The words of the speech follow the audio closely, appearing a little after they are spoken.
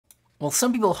Well,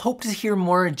 some people hope to hear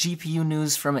more GPU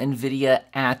news from Nvidia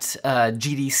at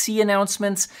GDC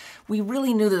announcements. We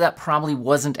really knew that that probably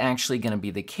wasn't actually going to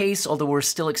be the case, although we're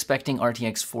still expecting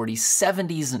RTX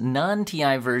 4070's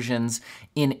non-TI versions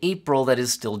in April. That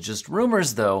is still just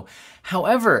rumors, though.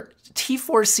 However,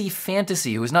 T4C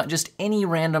Fantasy, who is not just any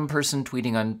random person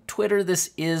tweeting on Twitter, this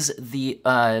is the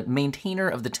maintainer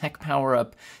of the Tech Power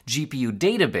Up GPU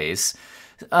database,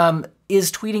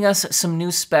 is tweeting us some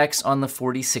new specs on the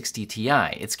 4060 Ti.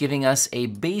 It's giving us a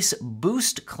base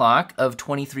boost clock of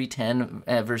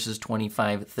 2310 versus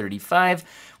 2535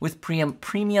 with premium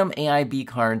AIB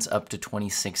cards up to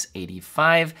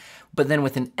 2685. But then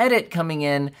with an edit coming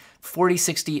in,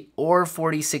 4060 or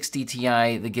 4060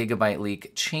 Ti, the Gigabyte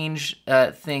leak changed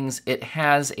things. It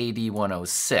has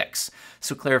AD106.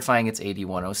 So clarifying it's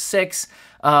AD106.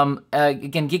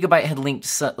 Again, Gigabyte had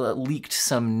leaked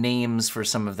some names for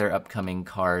some of their upcoming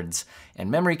cards and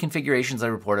memory configurations I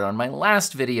reported on my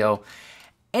last video.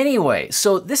 Anyway,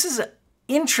 so this is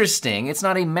interesting. It's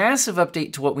not a massive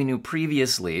update to what we knew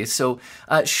previously. So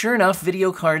sure enough,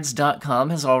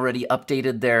 videocards.com has already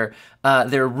updated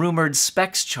their rumored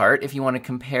specs chart. If you want to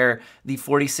compare the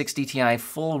 4060 Ti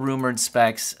full rumored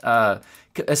specs,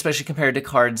 especially compared to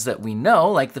cards that we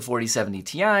know, like the 4070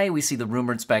 Ti, we see the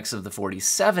rumored specs of the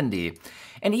 4070,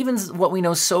 and even what we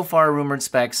know so far, rumored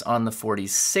specs on the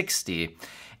 4060.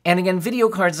 And again,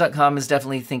 videocards.com is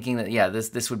definitely thinking that, yeah,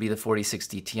 this would be the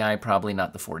 4060 Ti, probably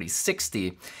not the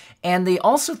 4060. And they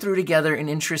also threw together an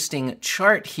interesting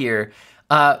chart here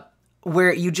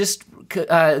where you just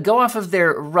go off of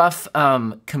their rough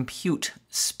compute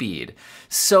speed.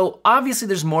 So obviously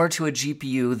there's more to a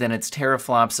GPU than its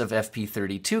teraflops of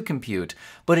FP32 compute,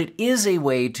 but it is a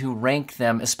way to rank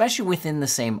them, especially within the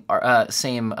same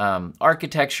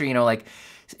architecture, you know, like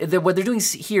what they're doing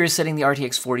here is setting the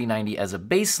RTX 4090 as a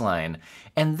baseline.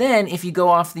 And then if you go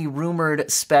off the rumored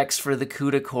specs for the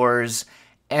CUDA cores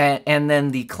and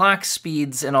then the clock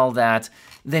speeds and all that,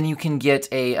 then you can get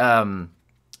get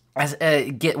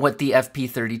what the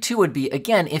FP32 would be,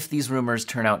 again, if these rumors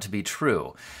turn out to be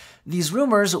true. These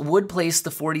rumors would place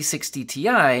the 4060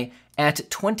 Ti at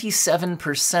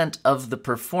 27% of the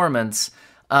performance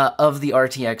of the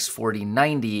RTX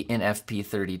 4090 in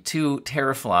FP32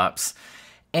 teraflops.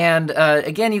 And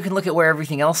again, you can look at where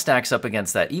everything else stacks up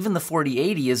against that. Even the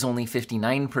 4080 is only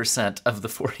 59% of the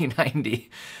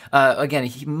 4090. Again,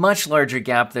 a much larger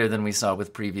gap there than we saw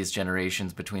with previous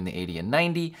generations between the 80 and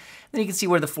 90. Then you can see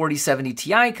where the 4070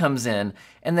 Ti comes in,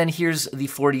 and then here's the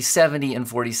 4070 and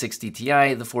 4060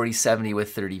 Ti, the 4070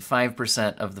 with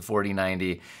 35% of the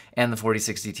 4090, and the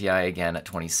 4060 Ti again at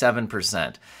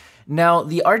 27%. Now,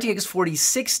 the RTX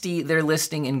 4060, they're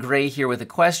listing in gray here with a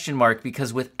question mark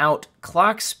because without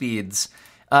clock speeds,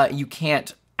 you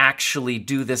can't actually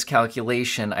do this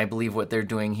calculation. I believe what they're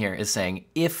doing here is saying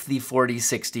if the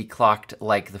 4060 clocked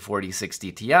like the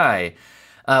 4060 Ti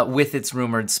with its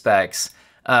rumored specs,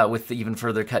 with the even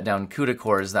further cut down CUDA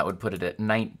cores, that would put it at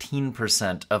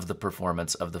 19% of the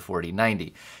performance of the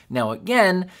 4090. Now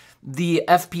again, the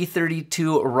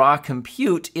FP32 raw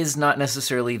compute is not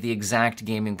necessarily the exact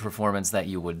gaming performance that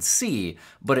you would see,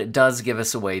 but it does give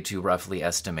us a way to roughly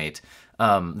estimate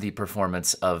the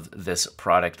performance of this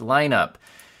product lineup.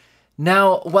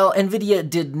 Now, while Nvidia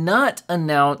did not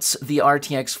announce the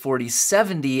RTX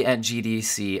 4070 at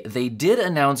GDC, they did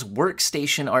announce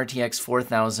Workstation RTX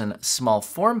 4000 small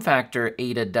form factor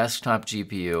ADA desktop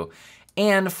GPU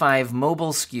and 5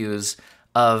 mobile SKUs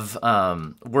of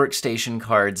workstation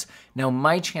cards. Now,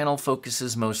 my channel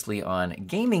focuses mostly on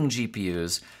gaming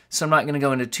GPUs, so I'm not going to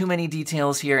go into too many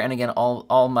details here. And again,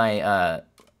 all my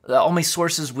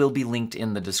sources will be linked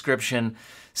in the description.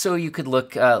 So you could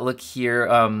look here.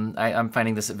 I'm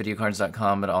finding this at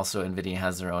videocards.com, but also Nvidia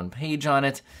has their own page on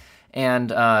it.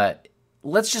 And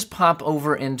let's just pop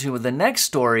over into the next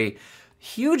story.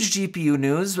 Huge GPU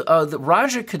news. The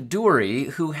Raja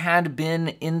Koduri, who had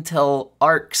been Intel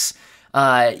Arc's,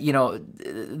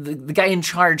 the guy in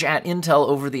charge at Intel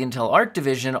over the Intel Arc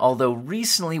division, although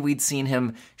recently we'd seen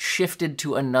him shifted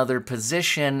to another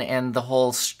position and the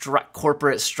whole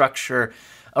corporate structure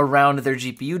around their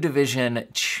GPU division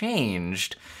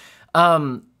changed.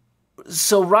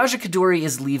 So Raja Koduri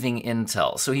is leaving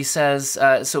Intel. So he says,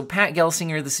 so Pat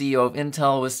Gelsinger, the CEO of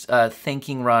Intel, was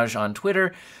thanking Raj on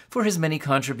Twitter for his many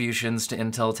contributions to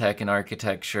Intel tech and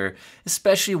architecture,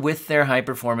 especially with their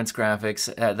high-performance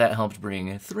graphics that helped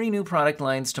bring 3 new product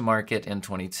lines to market in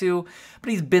 22. But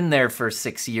he's been there for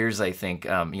 6 years, I think,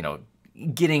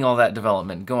 getting all that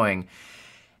development going.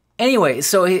 Anyway,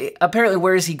 so apparently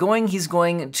where is he going? He's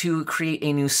going to create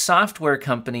a new software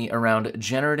company around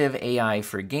generative AI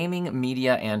for gaming,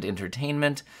 media, and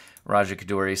entertainment. Raja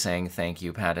Koduri saying, thank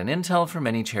you, Pat and Intel, for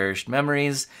many cherished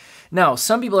memories. Now,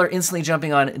 some people are instantly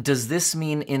jumping on, does this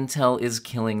mean Intel is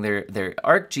killing their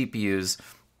ARC GPUs?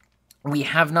 We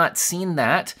have not seen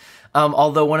that,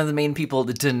 although one of the main people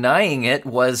denying it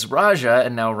was Raja,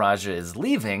 and now Raja is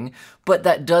leaving, but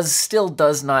that still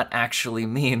does not actually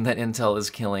mean that Intel is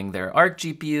killing their ARC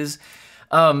GPUs.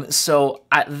 So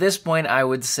at this point, I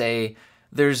would say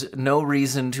there's no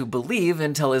reason to believe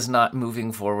Intel is not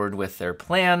moving forward with their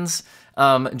plans,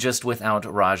 just without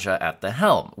Raja at the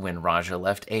helm. When Raja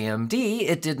left AMD,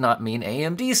 it did not mean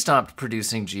AMD stopped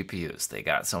producing GPUs. They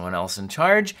got someone else in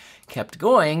charge, kept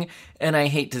going, and I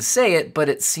hate to say it, but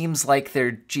it seems like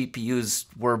their GPUs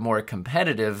were more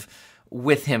competitive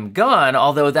with him gone,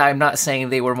 although I'm not saying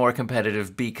they were more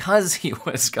competitive because he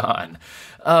was gone.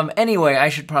 Anyway, I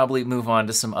should probably move on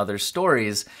to some other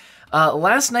stories.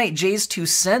 Last night, Jay's 2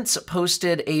 Cents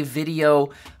posted a video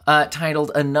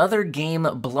titled Another Game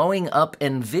Blowing Up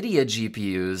Nvidia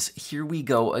GPUs. Here we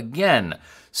go again.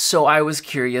 So I was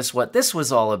curious what this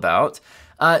was all about.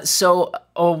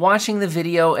 Watching the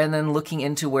video and then looking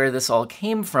into where this all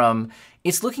came from,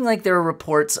 it's looking like there are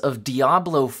reports of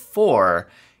Diablo IV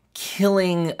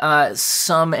killing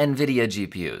some Nvidia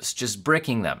GPUs, just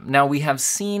bricking them. Now, we have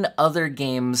seen other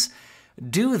games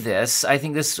do this. I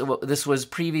think this was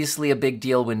previously a big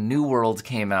deal when New World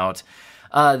came out,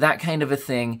 that kind of a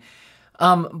thing.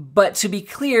 But to be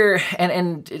clear,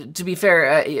 and to be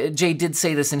fair, Jay did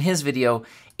say this in his video,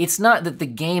 it's not that the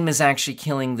game is actually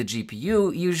killing the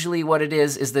GPU. Usually what it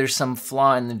is there's some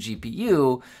flaw in the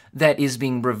GPU that is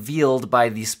being revealed by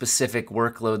the specific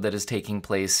workload that is taking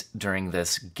place during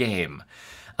this game.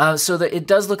 So that it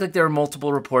does look like there are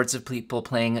multiple reports of people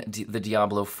playing the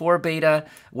Diablo IV beta,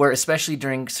 where especially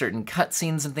during certain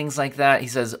cutscenes and things like that, he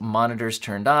says, monitors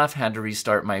turned off, had to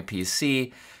restart my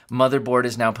PC. Motherboard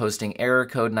is now posting error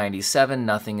code 97,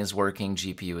 nothing is working,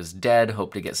 GPU is dead,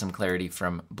 hope to get some clarity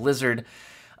from Blizzard.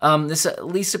 This at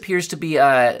least appears to be,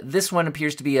 this one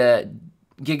appears to be a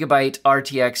Gigabyte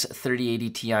RTX 3080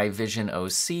 Ti Vision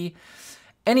OC.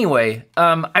 Anyway,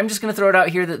 I'm just going to throw it out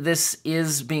here that this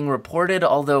is being reported,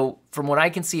 although from what I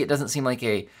can see, it doesn't seem like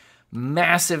a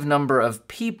massive number of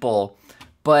people,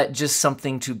 but just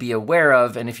something to be aware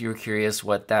of. And if you were curious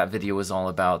what that video was all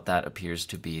about, that appears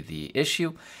to be the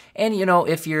issue. And, you know,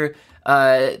 if you're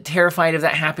terrified of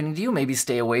that happening to you, maybe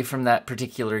stay away from that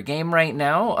particular game right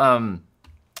now.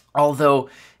 Although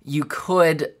you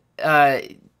could...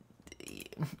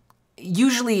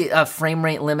 usually a frame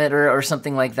rate limiter or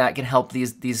something like that can help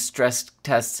these stress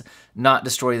tests not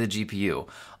destroy the GPU.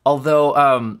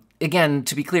 Although, again,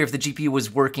 to be clear, if the GPU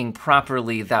was working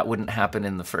properly, that wouldn't happen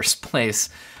in the first place.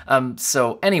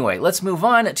 So anyway, let's move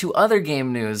on to other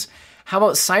game news. How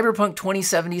about Cyberpunk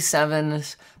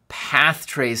 2077's path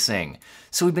tracing?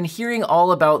 So we've been hearing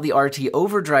all about the RT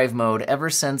Overdrive mode ever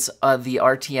since the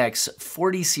RTX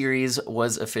 40 series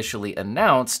was officially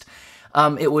announced.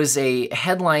 It was a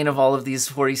headline of all of these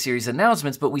 40 series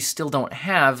announcements, but we still don't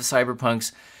have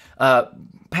Cyberpunk's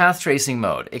path tracing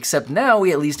mode, except now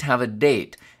we at least have a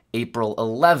date, April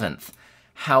 11th.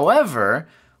 However,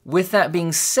 with that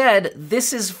being said,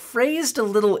 this is phrased a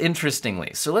little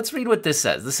interestingly. So let's read what this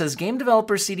says. This says, game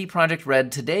developer CD Projekt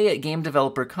Red today at Game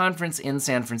Developer Conference in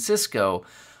San Francisco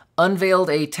unveiled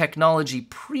a technology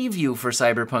preview for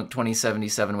Cyberpunk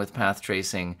 2077 with path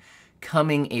tracing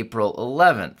coming April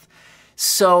 11th.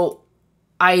 So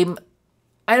I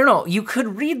don't know, you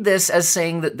could read this as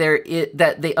saying that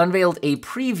that they unveiled a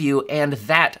preview and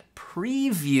that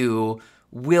preview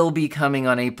will be coming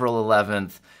on April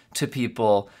 11th to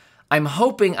people. I'm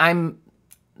hoping I'm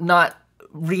not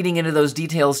reading into those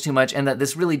details too much and that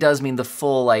this really does mean the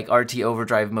full like RT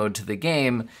Overdrive mode to the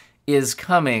game is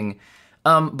coming.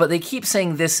 But they keep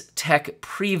saying this tech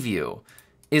preview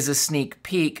is a sneak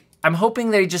peek. I'm hoping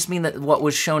they just mean that what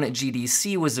was shown at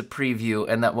GDC was a preview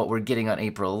and that what we're getting on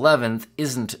April 11th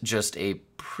isn't just a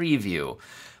preview.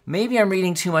 Maybe I'm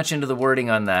reading too much into the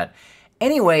wording on that.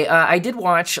 Anyway, I did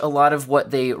watch a lot of what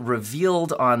they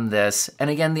revealed on this, and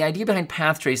again, the idea behind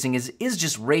path tracing is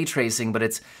just ray tracing, but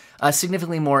it's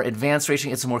significantly more advanced ray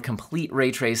tracing. It's more complete ray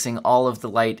tracing. All of the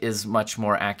light is much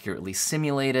more accurately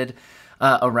simulated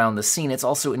around the scene. It's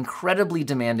also incredibly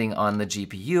demanding on the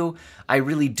GPU. I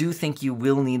really do think you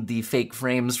will need the fake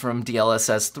frames from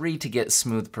DLSS 3 to get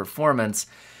smooth performance.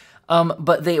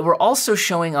 But they were also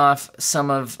showing off some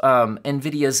of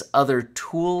NVIDIA's other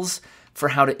tools for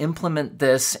how to implement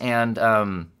this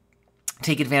and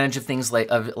take advantage of things like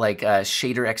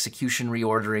shader execution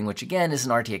reordering, which again is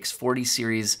an RTX 40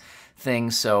 series thing.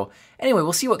 So anyway,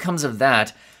 we'll see what comes of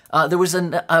that. There was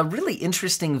a really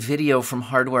interesting video from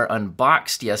Hardware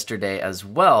Unboxed yesterday as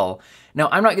well. Now,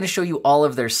 I'm not going to show you all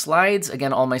of their slides.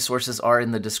 Again, all my sources are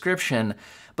in the description.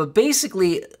 But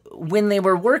basically, when they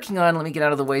were working on, let me get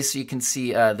out of the way so you can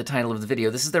see the title of the video.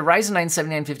 This is their Ryzen 9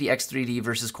 7950X3D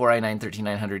versus Core i9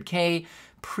 13900K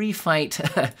pre-fight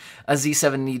a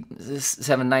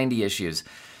Z790 issues.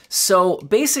 So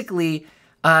basically,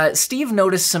 Steve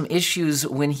noticed some issues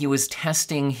when he was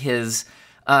testing his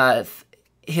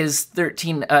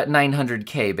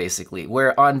 13900K, basically,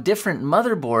 where on different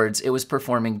motherboards, it was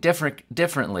performing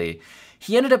differently.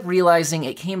 He ended up realizing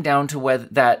it came down to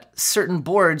that certain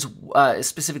boards,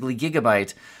 specifically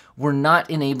Gigabyte, were not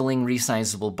enabling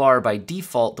resizable bar by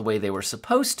default the way they were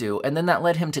supposed to, and then that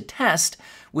led him to test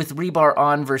with ReBAR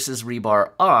on versus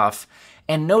ReBAR off,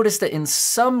 and noticed that in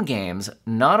some games,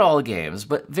 not all games,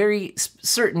 but very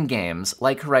certain games,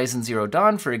 like Horizon Zero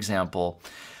Dawn, for example,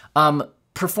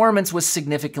 performance was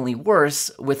significantly worse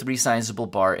with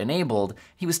resizable bar enabled.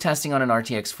 He was testing on an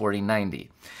RTX 4090.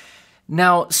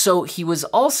 Now, so he was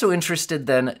also interested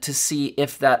then to see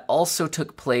if that also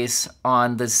took place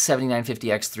on the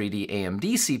 7950X3D AMD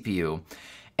CPU,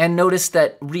 and noticed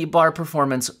that ReBAR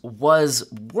performance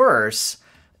was worse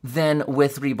than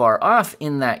with ReBAR off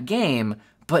in that game,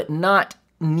 but not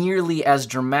nearly as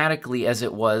dramatically as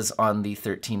it was on the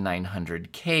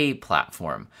 13900K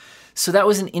platform. So that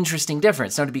was an interesting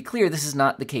difference. Now, to be clear, this is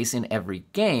not the case in every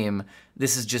game.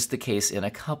 This is just the case in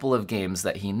a couple of games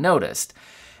that he noticed.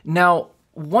 Now,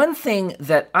 one thing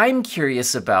that I'm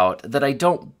curious about that I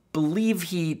don't believe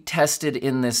he tested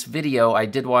in this video, I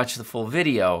did watch the full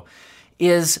video,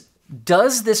 is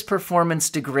does this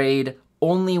performance degrade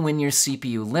only when you're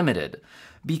CPU limited?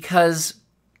 Because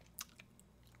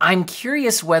I'm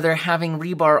curious whether having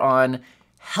ReBAR on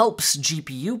helps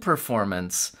GPU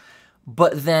performance,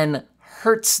 but then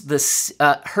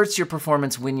hurts your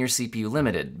performance when you're CPU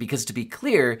limited. Because to be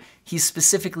clear, he's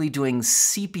specifically doing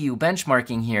CPU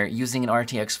benchmarking here using an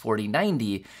RTX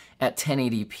 4090 at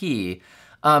 1080p.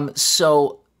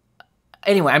 So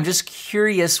anyway, I'm just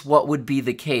curious what would be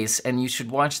the case, and you should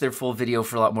watch their full video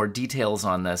for a lot more details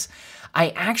on this. I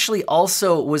actually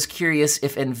also was curious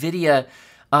if Nvidia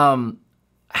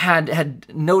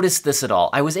had noticed this at all.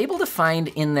 I was able to find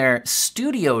in their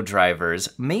studio drivers,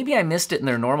 maybe I missed it in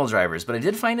their normal drivers, but I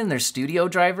did find in their studio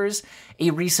drivers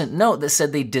a recent note that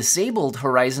said they disabled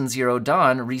Horizon Zero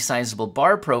Dawn resizable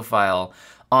bar profile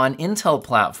on Intel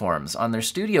platforms on their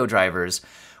studio drivers,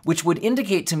 which would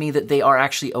indicate to me that they are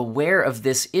actually aware of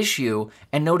this issue,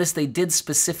 and notice they did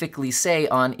specifically say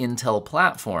on Intel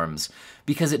platforms,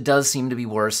 because it does seem to be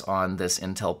worse on this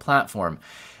Intel platform.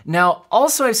 Now,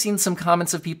 also I've seen some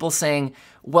comments of people saying,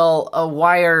 well,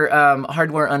 why are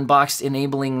Hardware Unboxed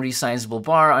enabling resizable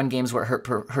bar on games where it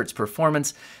hurts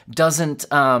performance? Doesn't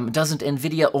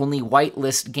Nvidia only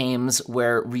whitelist games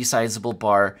where resizable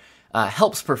bar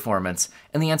helps performance?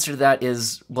 And the answer to that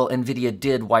is, well, Nvidia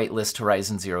did whitelist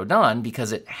Horizon Zero Dawn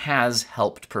because it has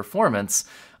helped performance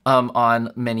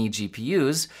on many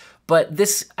GPUs. But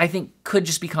this, I think, could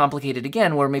just be complicated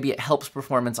again, where maybe it helps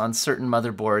performance on certain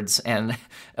motherboards and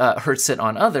hurts it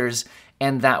on others,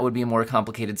 and that would be a more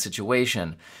complicated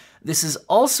situation. This is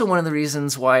also one of the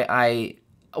reasons why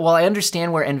while I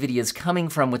understand where Nvidia is coming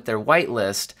from with their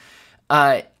whitelist,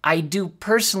 I do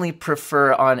personally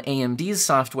prefer on AMD's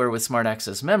software with Smart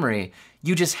Access Memory,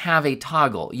 you just have a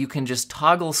toggle. You can just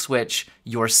toggle switch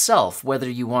yourself, whether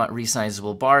you want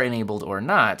resizable bar enabled or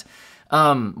not.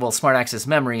 Well, Smart Access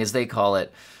Memory, as they call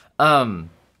it. And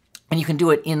you can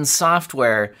do it in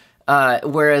software,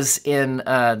 whereas in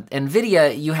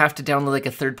NVIDIA, you have to download like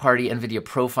a third-party NVIDIA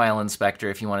profile inspector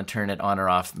if you want to turn it on or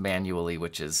off manually,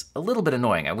 which is a little bit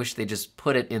annoying. I wish they just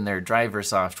put it in their driver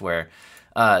software,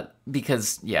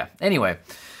 because, yeah. Anyway,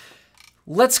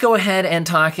 let's go ahead and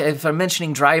talk. If I'm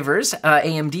mentioning drivers,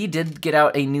 AMD did get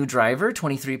out a new driver,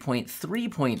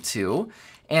 23.3.2.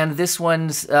 And this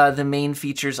one's, the main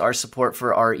features are support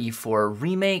for RE4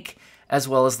 Remake, as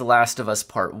well as The Last of Us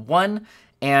Part 1,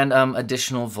 and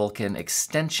additional Vulkan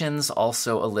extensions,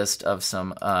 also a list of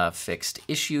some fixed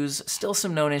issues, still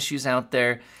some known issues out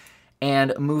there.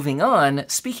 And moving on,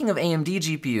 speaking of AMD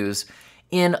GPUs,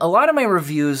 in a lot of my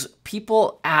reviews,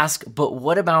 people ask, but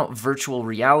what about virtual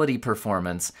reality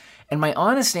performance? And my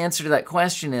honest answer to that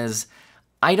question is,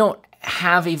 I don't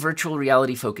have a virtual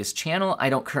reality focused channel. I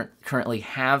don't currently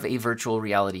have a virtual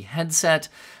reality headset.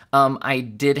 I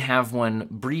did have one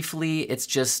briefly. It's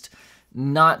just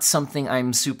not something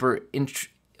I'm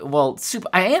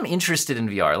I am interested in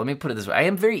VR. Let me put it this way. I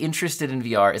am very interested in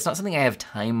VR. It's not something I have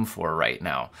time for right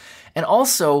now. And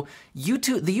also, the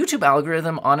YouTube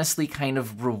algorithm honestly kind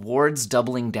of rewards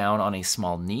doubling down on a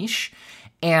small niche.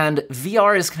 And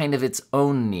VR is kind of its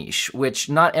own niche, which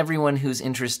not everyone who's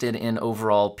interested in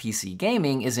overall PC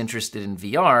gaming is interested in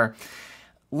VR.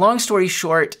 Long story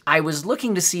short, I was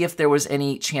looking to see if there was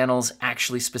any channels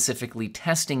actually specifically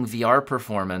testing VR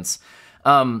performance.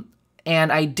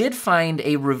 And I did find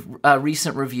a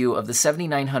recent review of the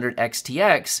 7900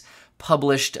 XTX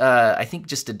published, I think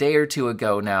just a day or two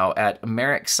ago now at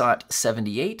Americsot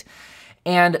 78.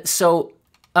 And so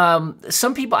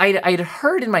some people, I'd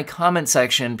heard in my comment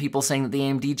section, people saying that the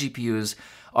AMD GPUs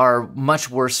are much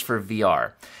worse for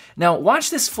VR. Now, watch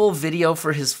this full video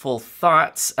for his full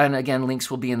thoughts, and again,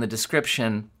 links will be in the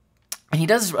description. And he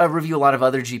does review a lot of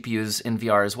other GPUs in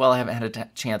VR as well. I haven't had a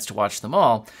chance to watch them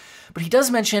all. But he does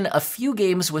mention a few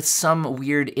games with some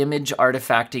weird image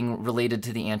artifacting related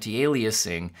to the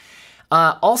anti-aliasing.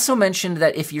 Also mentioned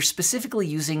that if you're specifically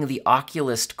using the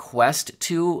Oculus Quest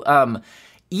 2,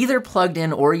 either plugged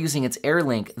in or using its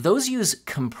AirLink, those use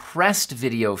compressed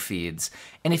video feeds.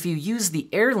 And if you use the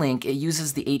AirLink, it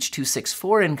uses the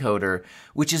H.264 encoder,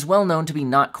 which is well known to be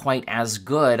not quite as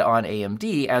good on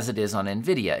AMD as it is on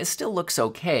Nvidia. It still looks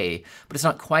okay, but it's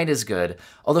not quite as good.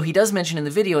 Although he does mention in the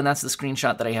video, and that's the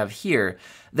screenshot that I have here,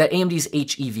 that AMD's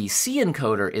HEVC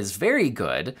encoder is very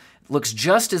good. Looks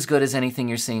just as good as anything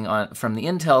you're seeing from the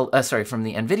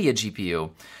Nvidia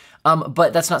GPU.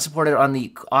 But that's not supported on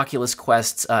the Oculus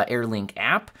Quest's AirLink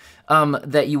app,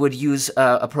 that you would use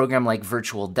a program like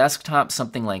Virtual Desktop,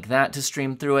 something like that, to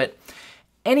stream through it.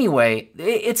 Anyway,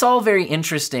 it's all very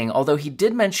interesting, although he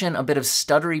did mention a bit of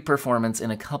stuttery performance in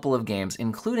a couple of games,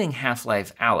 including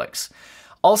Half-Life Alyx.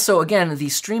 Also, again, the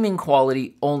streaming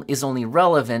quality is only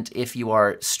relevant if you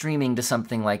are streaming to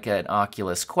something like an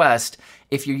Oculus Quest.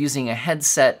 If you're using a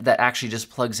headset that actually just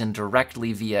plugs in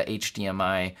directly via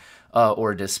HDMI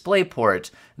or DisplayPort,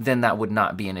 then that would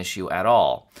not be an issue at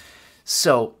all.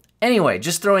 So anyway,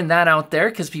 just throwing that out there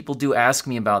because people do ask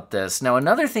me about this. Now,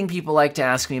 another thing people like to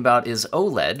ask me about is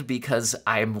OLED, because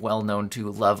I'm well known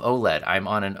to love OLED. I'm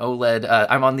on an OLED,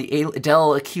 I'm on the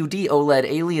Dell QD-OLED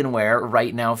Alienware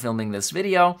right now filming this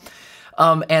video.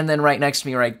 And then right next to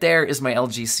me right there is my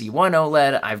LG C1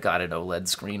 OLED. I've got an OLED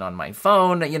screen on my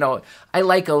phone. You know, I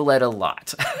like OLED a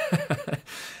lot.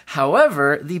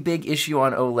 However, the big issue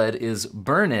on OLED is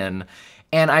burn-in,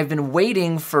 and I've been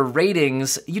waiting for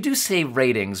ratings. You do say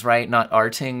ratings, right? Not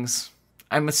RTINGS?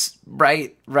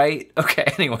 Right?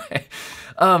 Okay, anyway.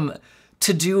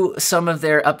 To do some of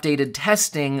their updated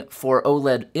testing for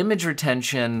OLED image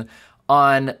retention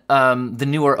on the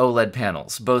newer OLED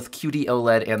panels, both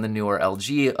QD-OLED and the newer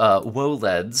LG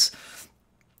WOLEDs.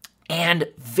 And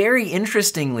very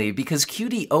interestingly, because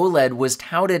QD-OLED was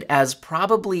touted as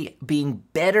probably being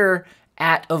better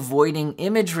at avoiding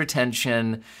image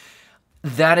retention,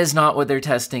 that is not what their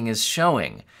testing is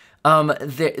showing.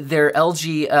 Their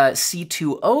LG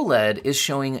C2 OLED is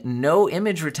showing no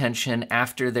image retention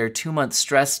after their 2-month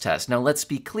stress test. Now, let's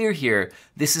be clear here.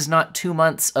 This is not 2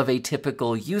 months of a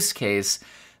typical use case.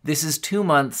 This is 2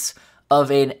 months of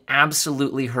an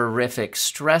absolutely horrific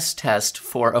stress test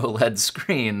for OLED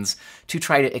screens to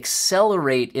try to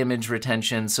accelerate image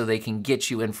retention so they can get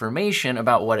you information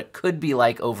about what it could be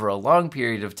like over a long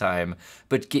period of time,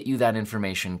 but get you that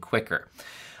information quicker.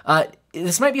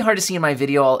 This might be hard to see in my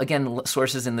video. Again,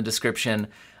 sources in the description.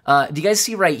 Do you guys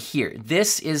see right here?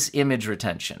 This is image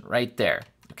retention right there.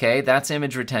 Okay, that's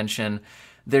image retention.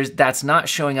 That's not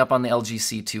showing up on the LG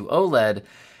C2 OLED.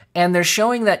 And they're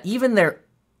showing that even their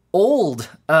old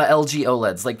LG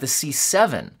OLEDs, like the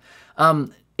C7,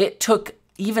 it took,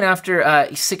 even after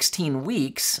 16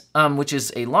 weeks, which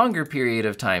is a longer period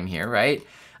of time here, right?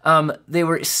 They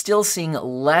were still seeing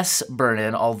less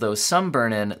burn-in, although some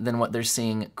burn-in, than what they're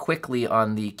seeing quickly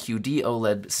on the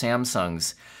QD-OLED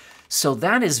Samsungs. So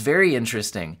that is very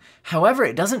interesting. However,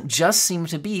 it doesn't just seem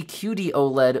to be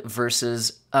QD-OLED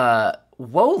versus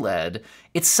WOLED.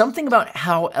 It's something about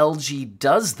how LG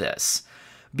does this,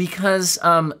 because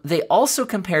they also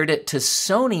compared it to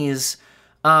Sony's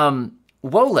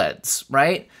WOLEDs,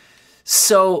 right?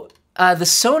 So the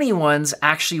Sony ones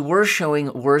actually were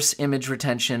showing worse image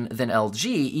retention than LG,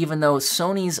 even though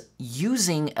Sony's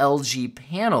using LG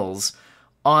panels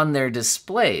on their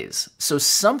displays. So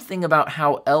something about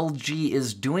how LG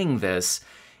is doing this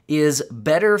is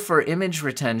better for image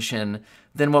retention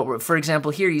than what, for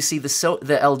example, here you see the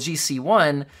LG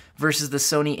C1 versus the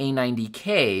Sony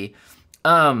A90K.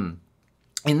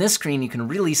 In this screen, you can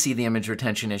really see the image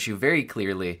retention issue very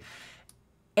clearly.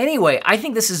 Anyway, I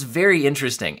think this is very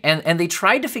interesting, and they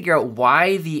tried to figure out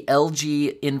why the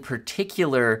LG in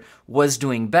particular was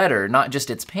doing better, not just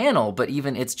its panel, but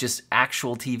even its just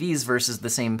actual TVs versus the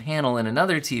same panel in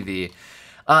another TV.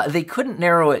 They couldn't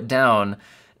narrow it down.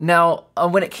 Now,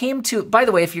 when it came to, by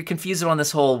the way, if you're confused on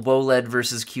this whole WOLED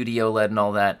versus QD-OLED and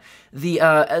all that, the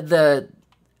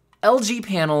LG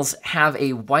panels have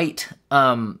a white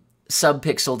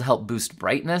subpixel to help boost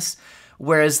brightness,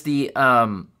 whereas the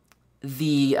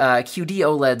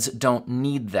QD-OLEDs don't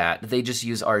need that. They just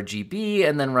use RGB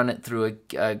and then run it through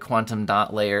a quantum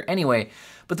dot layer. Anyway,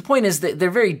 but the point is that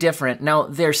they're very different. Now,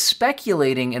 they're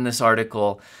speculating in this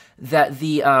article that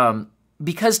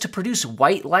because to produce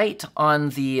white light on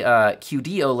the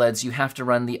QD-OLEDs, you have to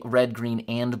run the red, green,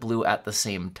 and blue at the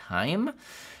same time.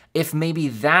 If maybe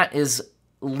that is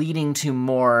leading to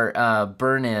more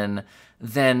burn-in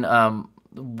than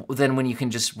when you can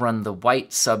just run the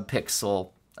white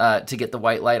subpixel to get the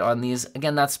white light on these.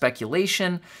 Again, that's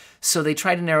speculation. So they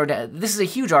try to narrow down. This is a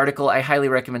huge article. I highly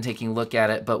recommend taking a look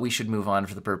at it, but we should move on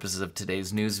for the purposes of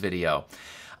today's news video.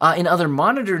 In other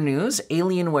monitor news,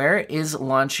 Alienware is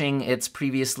launching its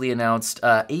previously announced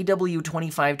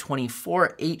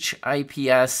AW2524H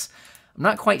IPS. I'm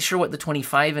not quite sure what the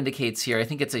 25 indicates here. I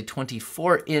think it's a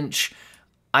 24-inch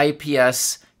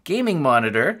IPS gaming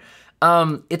monitor.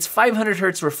 It's 500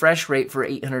 hertz refresh rate for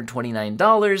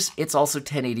 $829. It's also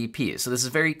 1080p. So this is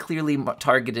very clearly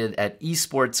targeted at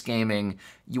esports gaming.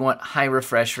 You want high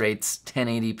refresh rates,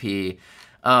 1080p,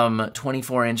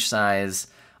 24-inch size,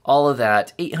 all of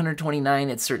that. $829,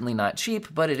 it's certainly not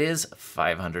cheap, but it is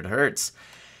 500 hertz.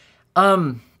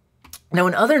 Now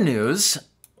in other news,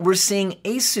 we're seeing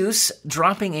ASUS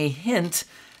dropping a hint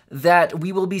that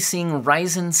we will be seeing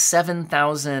Ryzen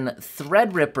 7000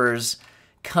 Threadrippers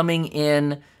coming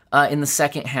in the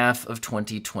second half of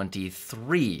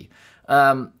 2023.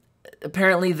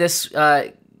 Apparently this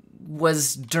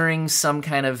was during some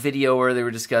kind of video where they were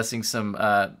discussing some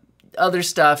other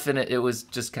stuff, and it was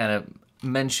just kind of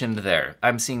mentioned there.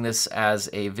 I'm seeing this as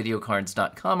a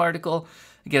videocards.com article.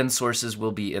 Again, sources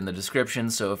will be in the description,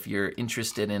 so if you're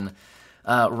interested in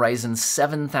Ryzen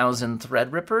 7000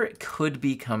 Threadripper, it could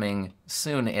be coming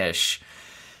soon-ish.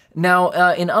 Now,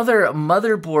 in other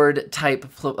motherboard type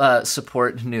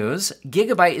support news,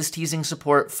 Gigabyte is teasing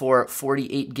support for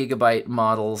 48 gigabyte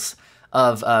models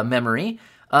of memory.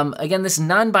 Again, this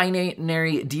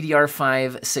non-binary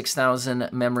DDR5 6000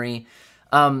 memory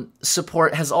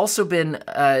support has also been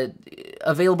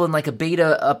available in like a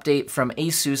beta update from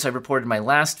ASUS I reported in my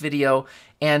last video,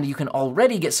 and you can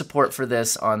already get support for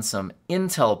this on some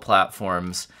Intel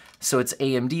platforms. So it's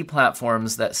AMD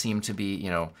platforms that seem to be, you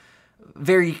know,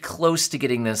 very close to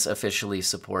getting this officially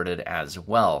supported as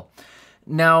well.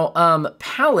 Now,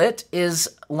 Palit is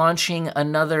launching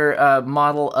another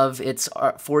model of its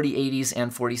 4080s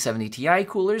and 4070 Ti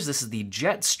coolers. This is the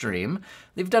JetStream.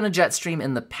 They've done a JetStream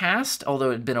in the past, although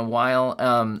it had been a while,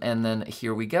 and then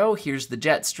here we go. Here's the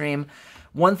JetStream.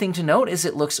 One thing to note is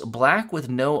it looks black with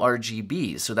no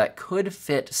RGB, so that could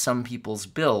fit some people's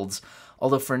builds,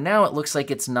 although for now it looks like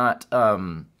it's not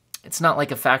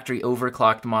like a factory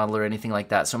overclocked model or anything like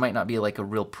that, so it might not be like a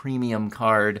real premium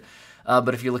card.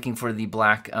 But if you're looking for the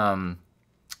black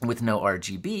with no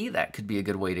RGB, that could be a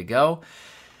good way to go.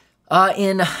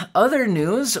 In other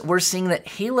news, we're seeing that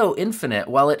Halo Infinite,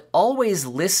 while it always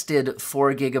listed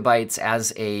 4 gigabytes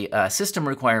as a system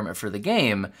requirement for the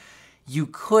game, you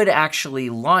could actually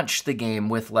launch the game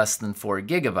with less than 4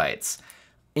 gigabytes.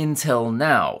 Until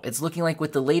now. It's looking like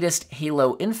with the latest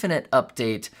Halo Infinite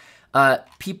update,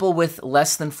 people with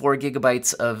less than 4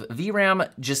 gigabytes of VRAM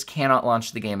just cannot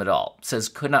launch the game at all. It says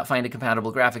could not find a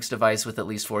compatible graphics device with at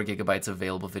least 4 gigabytes of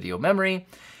available video memory,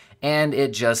 and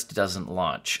it just doesn't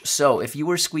launch. So if you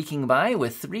were squeaking by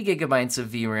with 3 gigabytes of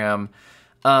VRAM,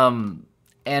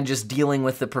 and just dealing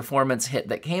with the performance hit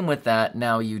that came with that,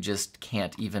 now you just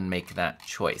can't even make that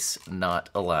choice.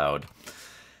 Not allowed.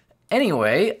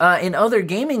 Anyway, in other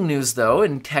gaming news, though,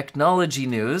 in technology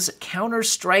news,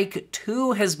 Counter-Strike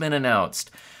 2 has been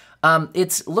announced.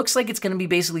 It looks like it's going to be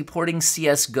basically porting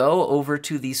CSGO over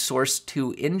to the Source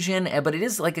 2 engine, but it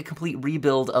is like a complete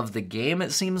rebuild of the game,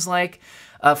 it seems like,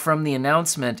 from the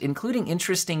announcement, including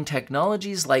interesting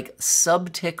technologies like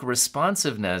sub-tick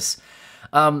responsiveness.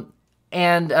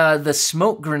 And the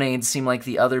smoke grenades seem like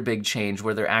the other big change,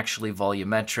 where they're actually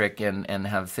volumetric and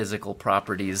have physical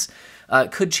properties.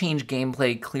 Could change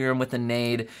gameplay, clear them with a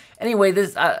nade. Anyway,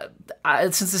 this,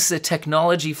 since this is a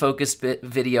technology-focused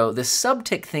video, this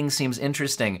sub-tick thing seems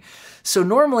interesting. So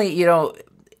normally, you know,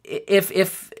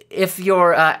 if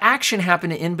your action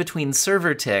happened in between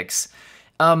server ticks,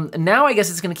 now I guess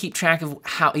it's going to keep track of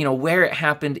how, you know, where it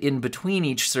happened in between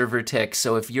each server tick.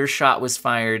 So if your shot was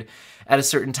fired at a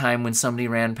certain time when somebody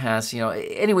ran past, you know,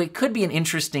 anyway, it could be an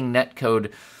interesting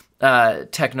netcode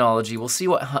technology. We'll see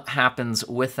what happens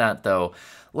with that, though.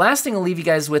 Last thing I'll leave you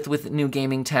guys with new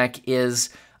gaming tech is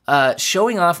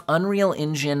showing off Unreal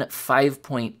Engine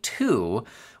 5.2,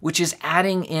 which is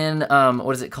adding in,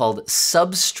 what is it called,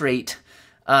 Substrate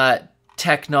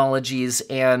technologies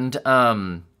and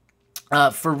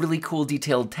for really cool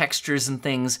detailed textures and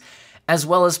things, as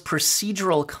well as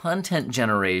procedural content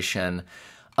generation,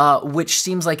 which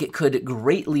seems like it could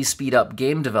greatly speed up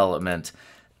game development.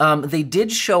 They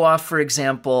did show off, for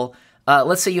example,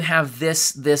 let's say you have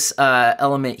this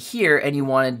element here and you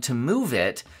wanted to move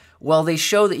it. Well, they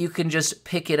show that you can just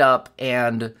pick it up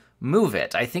and move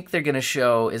it. I think they're going to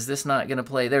show, is this not going to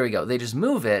play? There we go. They just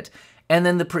move it, and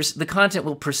then the content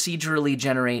will procedurally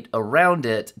generate around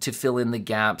it to fill in the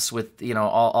gaps with, you know,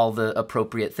 all the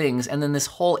appropriate things. And then this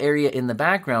whole area in the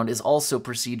background is also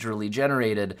procedurally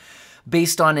generated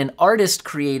based on an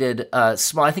artist-created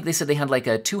small, I think they said they had like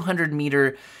a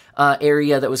 200-meter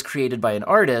area that was created by an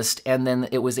artist, and then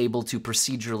it was able to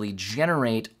procedurally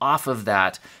generate off of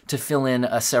that to fill in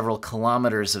several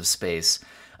kilometers of space,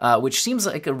 which seems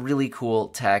like a really cool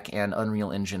tech. And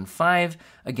Unreal Engine 5,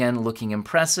 again, looking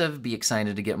impressive. Be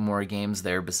excited to get more games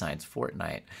there besides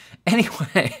Fortnite.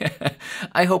 Anyway,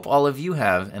 I hope all of you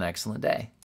have an excellent day.